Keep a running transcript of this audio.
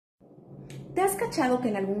¿Te has cachado que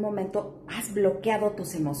en algún momento has bloqueado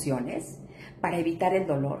tus emociones para evitar el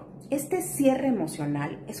dolor? Este cierre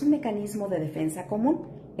emocional es un mecanismo de defensa común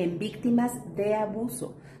en víctimas de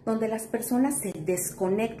abuso, donde las personas se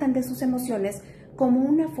desconectan de sus emociones como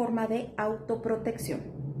una forma de autoprotección.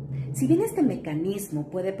 Si bien este mecanismo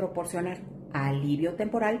puede proporcionar alivio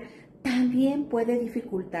temporal, también puede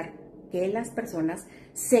dificultar que las personas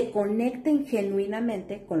se conecten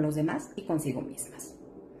genuinamente con los demás y consigo mismas.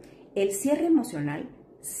 El cierre emocional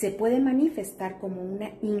se puede manifestar como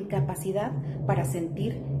una incapacidad para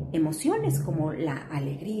sentir emociones como la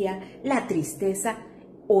alegría, la tristeza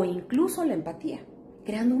o incluso la empatía,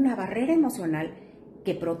 creando una barrera emocional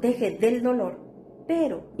que protege del dolor,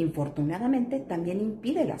 pero infortunadamente también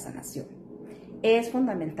impide la sanación. Es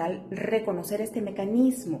fundamental reconocer este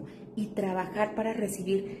mecanismo y trabajar para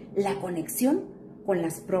recibir la conexión con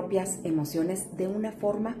las propias emociones de una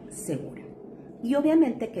forma segura. Y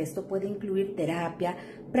obviamente que esto puede incluir terapia,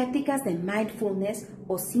 prácticas de mindfulness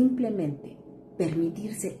o simplemente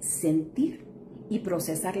permitirse sentir y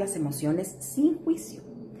procesar las emociones sin juicio.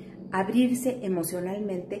 Abrirse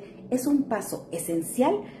emocionalmente es un paso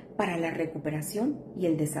esencial para la recuperación y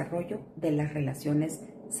el desarrollo de las relaciones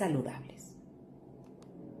saludables.